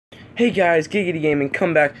Hey guys, Giggity Gaming,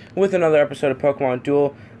 come back with another episode of Pokemon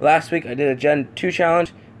Duel. Last week I did a Gen 2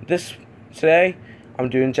 challenge. Today, I'm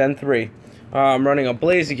doing Gen 3. I'm running a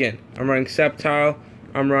Blaziken, I'm running Sceptile,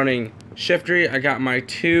 I'm running Shiftry, I got my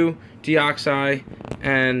 2 Deoxys,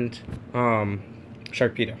 and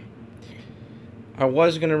Sharpedo. I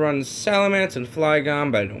was going to run Salamence and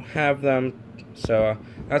Flygon, but I don't have them, so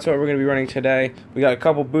that's what we're going to be running today. We got a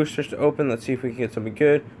couple boosters to open. Let's see if we can get something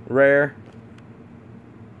good. Rare.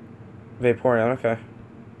 Vaporeon, okay.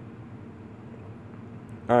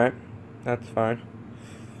 Alright, that's fine.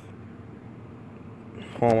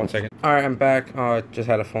 Hold on one second. Alright, I'm back. Just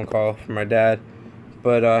had a phone call from my dad.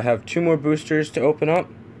 But I have 2 more boosters to open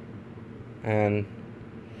up. And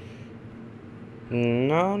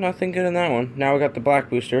no, nothing good in that one. Now we got the black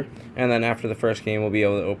booster. And then after the first game, we'll be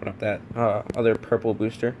able to open up that other purple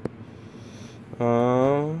booster. It's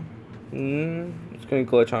gonna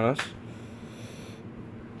glitch on us.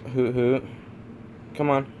 Hoot hoot. Come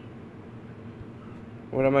on.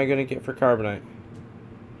 What am I gonna get for Carbonite?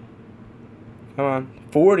 Come on.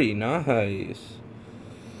 40. Nice.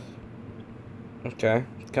 Okay.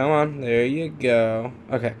 Come on. There you go.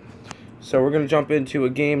 Okay. So we're gonna jump into a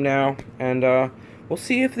game now, and we'll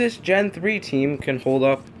see if this Gen 3 team can hold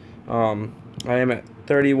up. I am at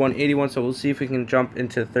 3181, so we'll see if we can jump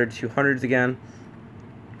into 3200s again.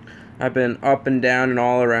 I've been up and down and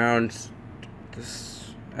all around this,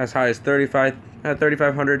 as high as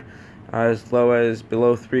 3,500, as low as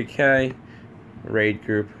below 3K. Raid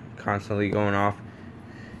group constantly going off.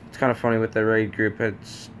 It's kind of funny with the raid group.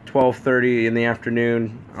 It's 12:30 in the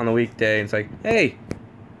afternoon on the weekday. It's like, hey,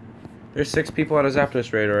 there's 6 people at a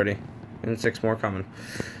Zapdos raid already, and 6 more coming.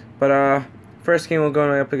 But first game we're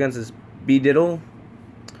going up against is Diddle.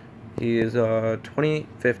 He is 28,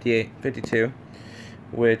 58, 52,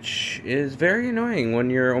 which is very annoying when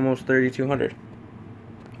you're almost 3,200.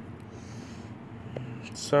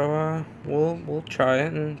 So we'll try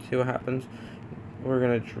it and see what happens. We're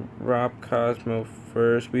gonna drop Cosmo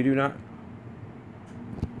first. We do not.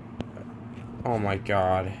 Oh my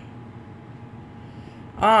god!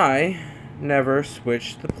 I never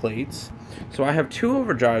switched the plates, so I have 2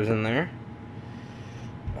 overdrives in there.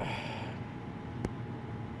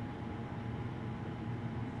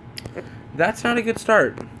 That's not a good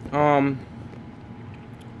start. Dang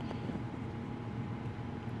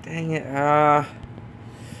it.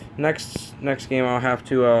 Next game I'll have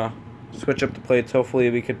to switch up the plates.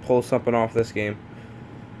 Hopefully we could pull something off this game.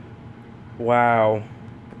 Wow.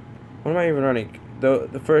 What am I even running?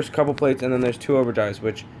 The first couple plates, and then there's 2 overdrives,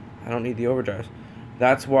 which I don't need the overdrives.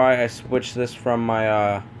 That's why I switched this from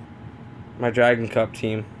my my Dragon Cup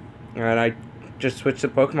team, and I just switched the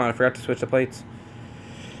Pokemon. I forgot to switch the plates.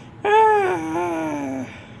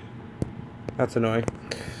 That's annoying.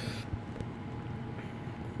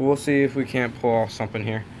 We'll see if we can't pull off something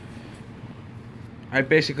here. I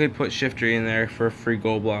basically put Shiftry in there for a free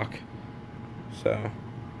gold block, so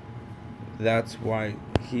that's why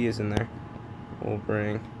he is in there. We'll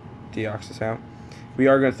bring Deoxys out. We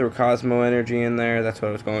are going to throw Cosmo Energy in there. That's what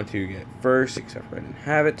I was going to get first, except for I didn't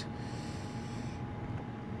have it.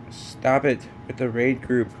 Stop it with the raid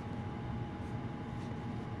group.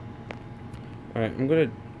 Alright, I'm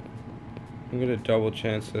gonna double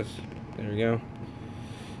chance this. There we go.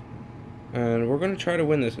 And we're going to try to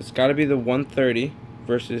win this. It's got to be the 130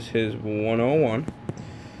 versus his 101.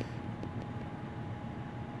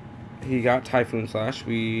 He got Typhoon Slash.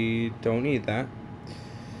 We don't need that.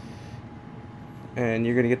 And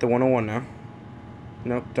you're going to get the 101 now.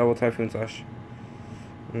 Nope, double Typhoon Slash.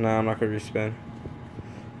 No, I'm not going to respin.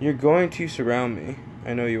 You're going to surround me.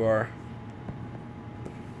 I know you are.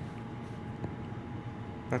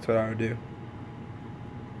 That's what I would do.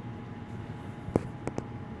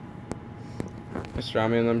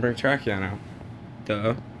 Surround me and then bring Tracheon out.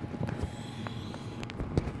 Duh.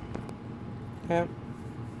 Yep.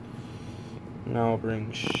 Now I'll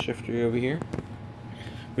bring Shiftry over here.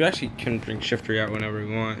 We actually can bring Shiftry out whenever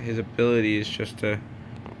we want. His ability is just to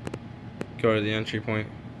go to the entry point.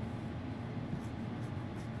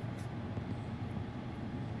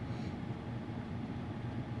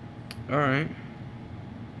 Alright.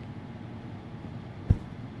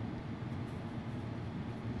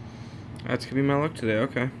 That's gonna be my luck today,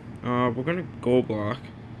 okay. We're gonna gold block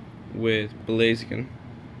with Blaziken.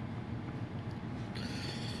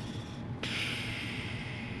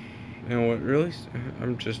 And what really,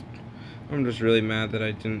 I'm just really mad that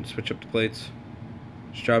I didn't switch up the plates.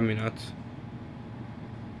 It's driving me nuts.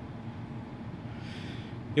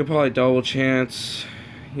 You'll probably double chance.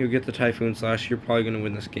 You'll get the Typhoon Slash. You're probably gonna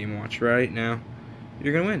win this game. Watch right now.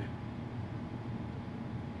 You're gonna win.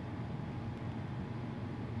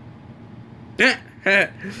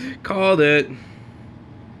 Called it.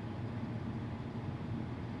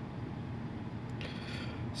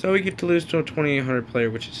 So we get to lose to a 2800 player,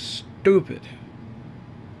 which is stupid.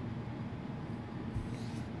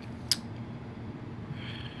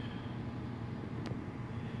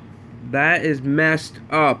 That is messed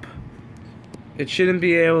up. It shouldn't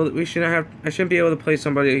be able. We shouldn't have. I shouldn't be able to play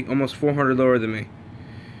somebody almost 400 lower than me.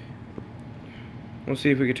 We'll see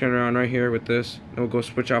if we can turn around right here with this, and we'll go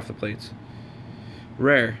switch off the plates.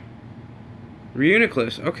 Rare.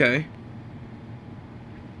 Reuniclus. Okay.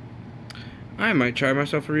 I might try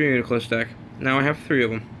myself a Reuniclus deck. Now I have 3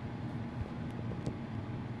 of them.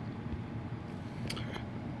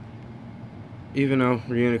 Even though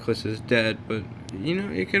Reuniclus is dead, but you know,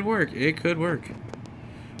 it could work. It could work.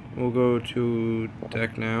 We'll go to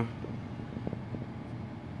deck now.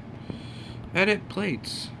 Edit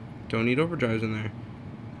plates. Don't need overdrives in there.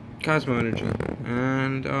 Cosmo Energy.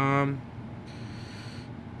 And I'm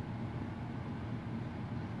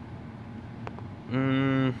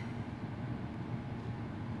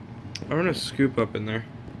gonna scoop up in there.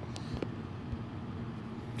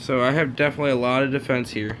 So I have definitely a lot of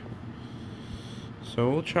defense here. So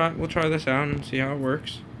we'll try this out and see how it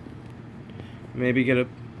works. Maybe get a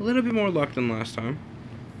little bit more luck than last time.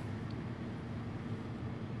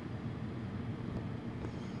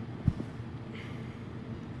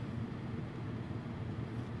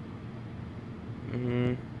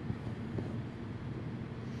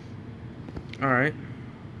 Alright.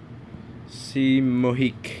 See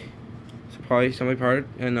Mohique. It's probably somebody part.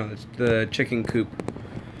 No, it's the chicken coop.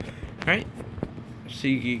 Alright.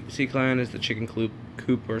 Sea Clan is the chicken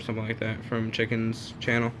coop or something like that from Chicken's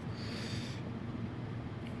channel.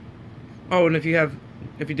 Oh, and if you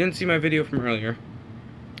didn't see my video from earlier,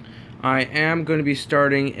 I am going to be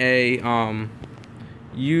starting a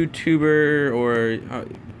YouTuber, or I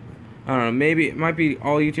don't know, maybe it might be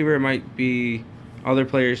all YouTuber, it might be other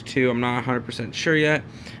players too. I'm not 100% sure yet.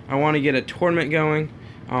 I want to get a tournament going,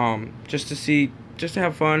 just to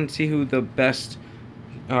have fun, see who the best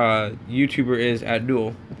YouTuber is at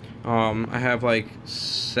Duel. I have like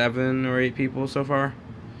 7 or 8 people so far,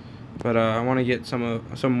 but I want to get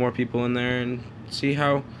some more people in there and see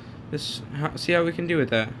how we can do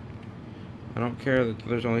with that. I don't care that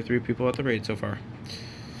there's only 3 people at the raid so far.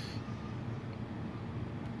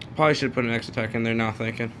 Probably should put an X attack in there now,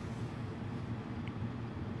 thinking.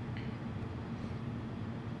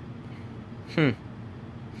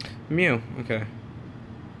 Mew. Okay.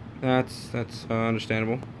 That's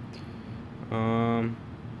understandable.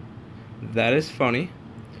 That is funny.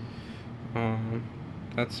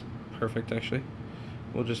 That's perfect, actually.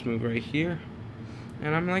 We'll just move right here,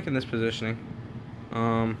 and I'm liking this positioning.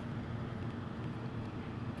 I'll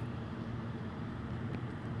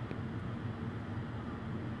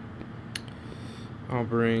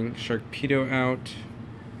bring Sharpedo out,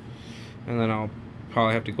 and then I'll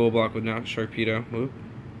probably have to goal block with now Sharpedo. Whoop.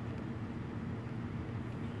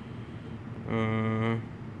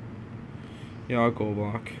 Yeah, I'll goal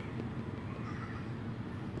block.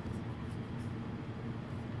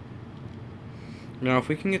 Now, if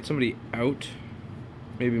we can get somebody out,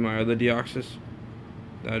 maybe my other Deoxys,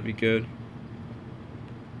 that'd be good.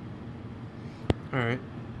 Alright,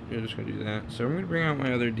 we're just going to do that. So I'm going to bring out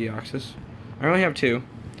my other Deoxys. I only have 2.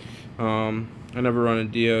 I never run a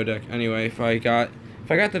Dio deck anyway. If I got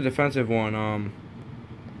the defensive one,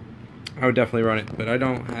 I would definitely run it, but I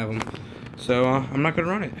don't have them. So I'm not going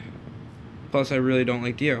to run it. Plus, I really don't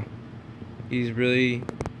like Dio. He's really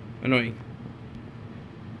annoying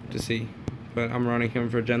to see. But I'm running him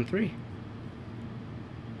for Gen 3.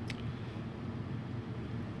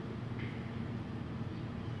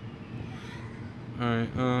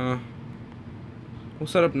 Alright, we'll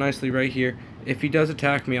set up nicely right here. If he does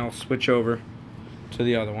attack me, I'll switch over to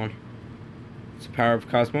the other one. It's the power of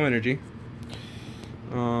Cosmo Energy.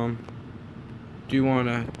 Do want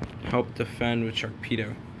to help defend with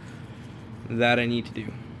Sharpedo. That I need to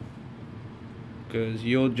do. Because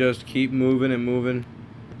you'll just keep moving and moving.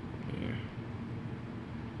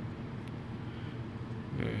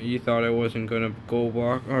 You thought I wasn't gonna goal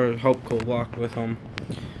block or help goal block with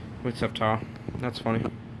Sceptile. That's funny.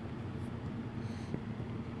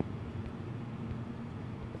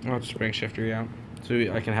 I'll just bring Shifter out so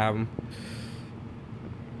I can have him.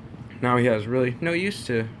 Now he has really no use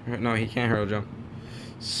to. No, he can't hurdle jump.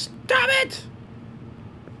 Stop it!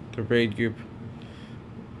 The raid group.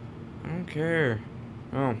 I don't care.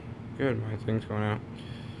 Oh, good. My thing's going out.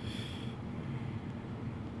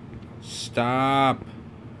 Stop.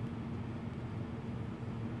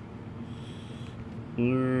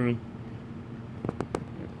 We'll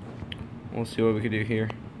see what we can do here.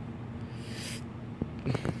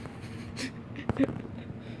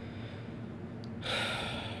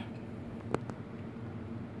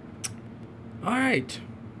 Alright.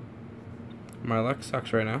 My luck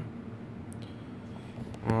sucks right now.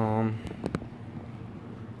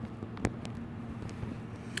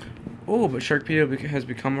 Oh, but Sharkpedo has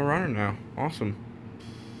become a runner now. Awesome.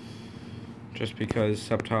 Just because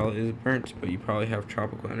Sceptile is burnt, but you probably have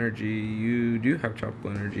tropical energy. You do have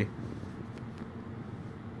tropical energy.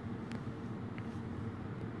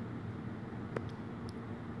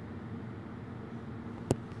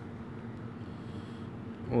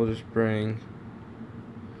 We'll just bring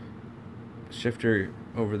Shifter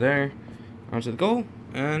over there onto the goal,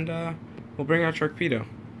 and we'll bring out Sharkpedo.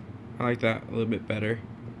 I like that a little bit better.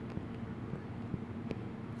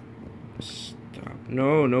 Stop.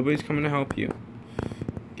 No, nobody's coming to help you.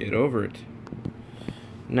 Get over it.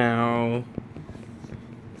 Now,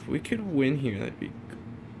 if we could win here, that'd be...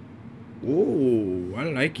 Whoa, I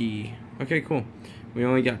like it. Okay, cool. We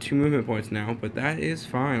only got 2 movement points now, but that is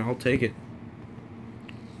fine. I'll take it.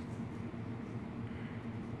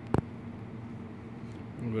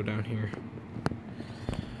 We'll go down here.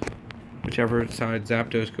 Whichever side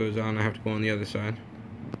Zapdos goes on, I have to go on the other side.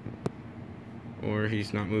 Or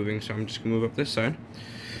he's not moving, so I'm just gonna move up this side.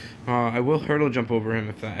 I will hurdle jump over him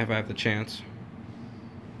if I have the chance.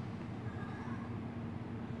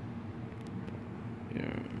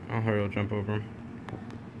 Yeah, I'll hurdle jump over him.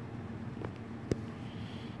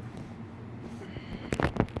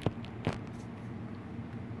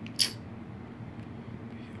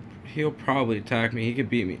 He'll probably attack me. He could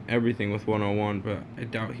beat me everything with 101, but I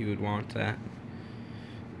doubt he would want that,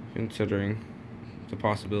 considering the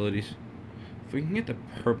possibilities. If we can get the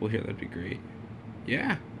purple here, that'd be great.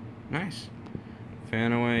 Yeah, nice.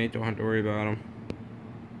 Fan away, don't have to worry about him.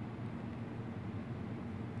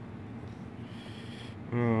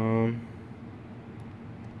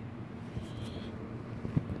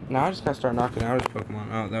 Now I just gotta start knocking out his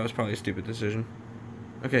Pokemon. Oh, that was probably a stupid decision.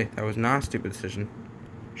 Okay, that was not a stupid decision.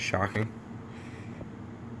 Shocking.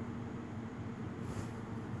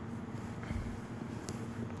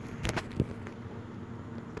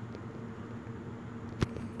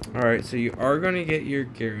 Alright, so you are going to get your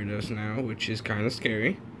Gyarados now, which is kind of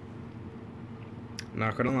scary.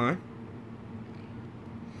 Not going to lie.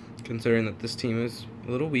 Considering that this team is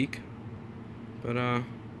a little weak. But,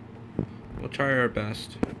 we'll try our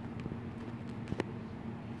best.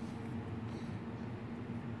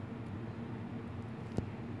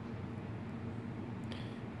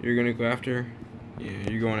 You're going to go after... Yeah,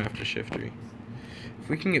 you're going after Shiftry. If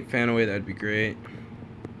we can get Fan away, that'd be great.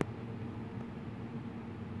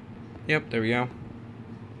 Yep, there we go.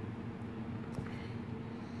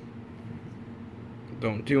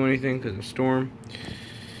 Don't do anything because of Storm.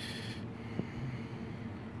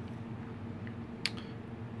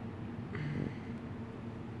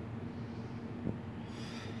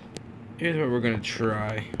 Here's what we're going to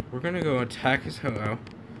try. We're going to go attack his Ho-Oh.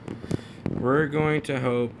 We're going to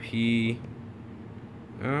hope he...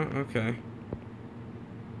 Oh, okay.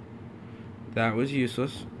 That was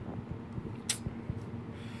useless.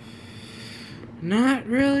 Not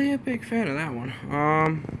really a big fan of that one.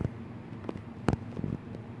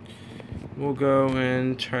 We'll go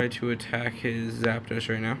and try to attack his Zapdos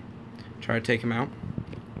right now. Try to take him out.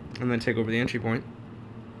 And then take over the entry point.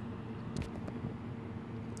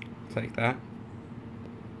 Like that.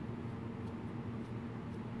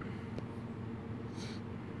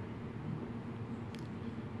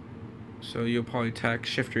 So you'll probably attack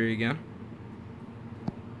Shifter again.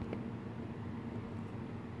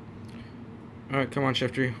 Alright, come on,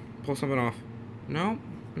 Shifter. Pull something off. No?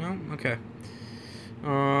 No? Okay.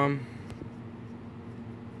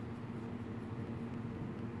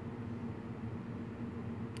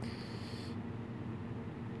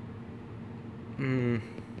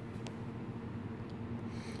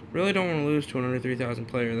 Really don't want to lose to an under 3,000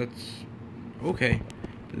 player. That's okay.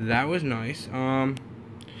 That was nice.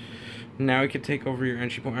 Now we can take over your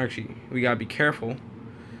entry point. Actually, we gotta be careful.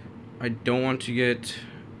 I don't want to get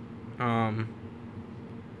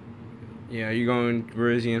yeah, you're going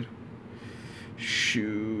Virizion.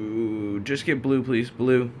 Shoot. Just get blue, please.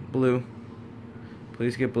 Blue. Blue.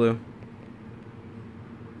 Please get blue.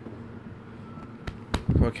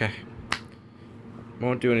 Okay.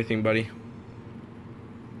 Won't do anything, buddy.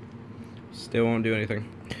 Still won't do anything.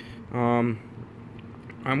 I'm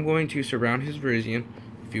going to surround his Virizion.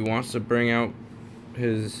 If he wants to bring out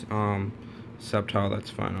his Sceptile, that's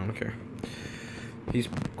fine. I don't care. He's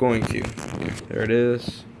going to. Okay, there it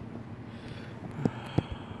is.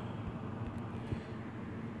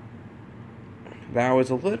 That was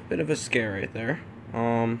a little bit of a scare right there.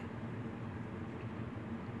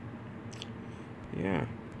 Yeah.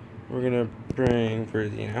 We're gonna bring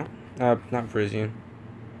Vrizian out. Not Vrizian.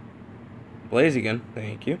 Blaziken,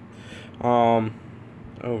 thank you.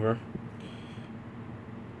 Over.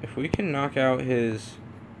 If we can knock out his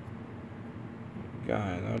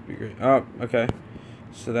guy, that would be great. Oh, okay.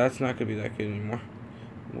 So that's not gonna be that good anymore.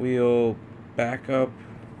 We'll back up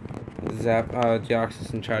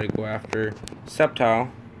Deoxys and try to go after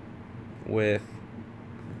Sceptile with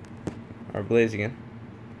our Blaziken.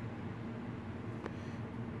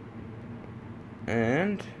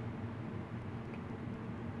 And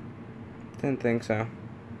didn't think so.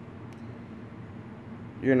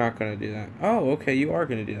 You're not gonna do that. Oh, okay, you are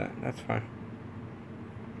gonna do that. That's fine.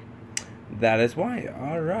 That is why.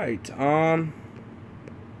 Alright.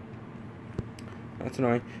 That's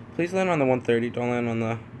annoying. Please land on the 130. Don't land on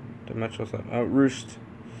the dimensional stuff. Oh, Roost.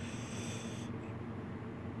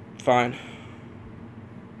 Fine.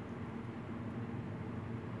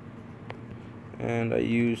 And I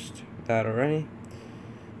used that already.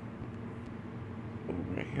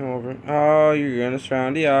 Over. Oh, you're gonna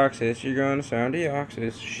surround Deoxys. You're gonna surround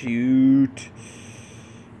Deoxys. Shoot.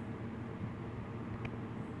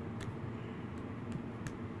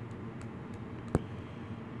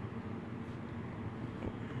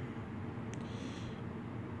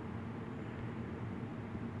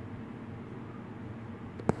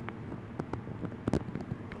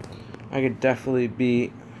 I could definitely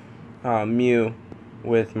beat Mew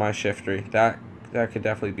with my Shiftry. That could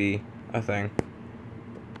definitely be a thing.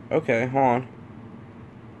 Okay, hold on.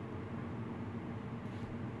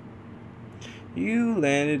 You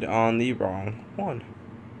landed on the wrong one.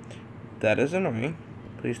 That is annoying.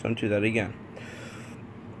 Please don't do that again.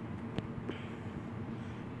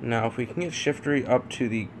 Now, if we can get Shiftry up to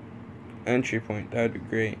the entry point, that would be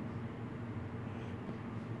great.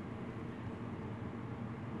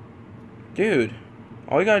 Dude,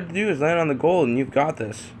 all you gotta do is land on the gold and you've got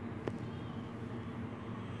this.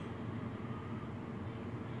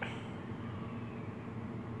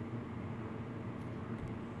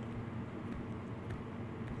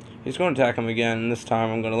 He's going to attack him again, and this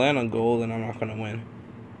time I'm going to land on gold and I'm not going to win.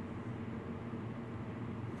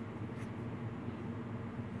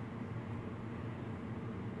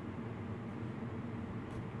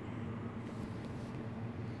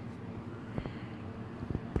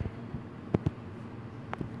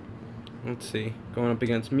 Let's see. Going up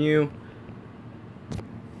against Mew.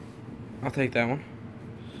 I'll take that one.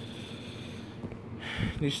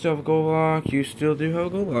 You still have a gold lock. You still do have a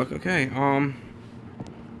gold lock. Okay,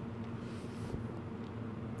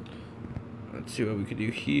 let's see what we could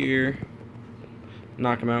do here.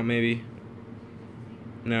 Knock him out, maybe.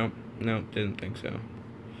 Nope, didn't think so.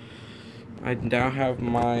 I now have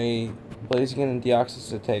my Blaziken and Deoxys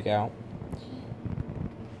to take out.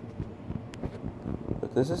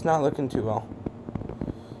 But this is not looking too well.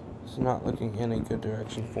 It's not looking in a good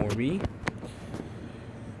direction for me.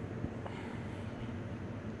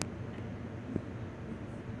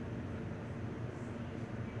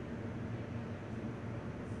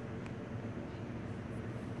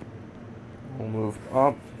 We'll move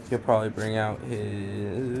up. He'll probably bring out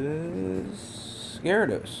his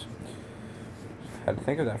Gyarados. Had to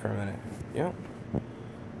think of that for a minute. Yep.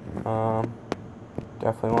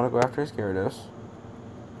 Definitely want to go after his Gyarados.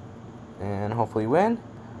 And hopefully win.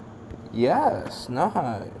 Yes,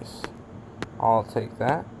 nice. I'll take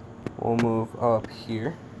that. We'll move up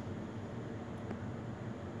here.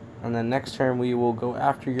 And then next turn we will go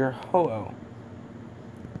after your Ho-Oh.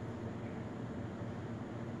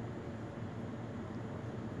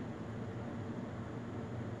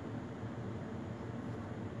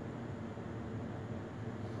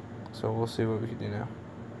 So we'll see what we can do now.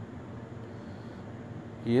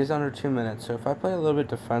 He is under 2 minutes, so if I play a little bit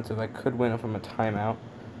defensive, I could win from a timeout.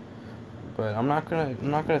 But I'm not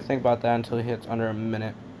gonna think about that until he hits under a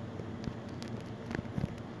minute.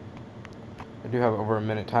 I do have over a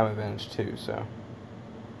minute time advantage too, so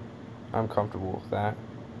I'm comfortable with that.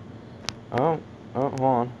 Oh, hold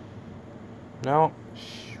on. No,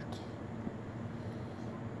 shoot.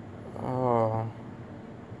 Oh.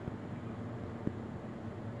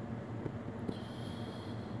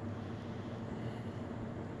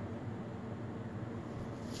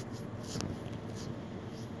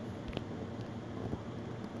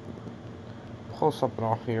 Pull something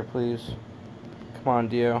off here, please. Come on,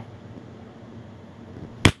 Dio.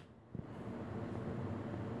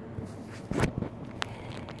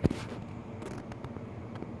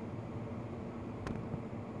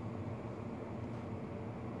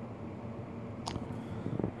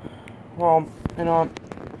 Well, you know,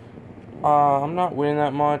 I'm not winning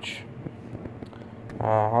that much.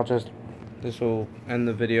 This will end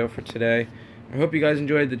the video for today. I hope you guys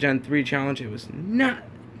enjoyed the Gen 3 challenge. It was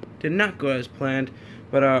did not go as planned,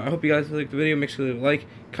 but I hope you guys liked the video. Make sure to like,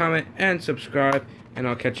 comment, and subscribe, and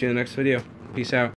I'll catch you in the next video. Peace out.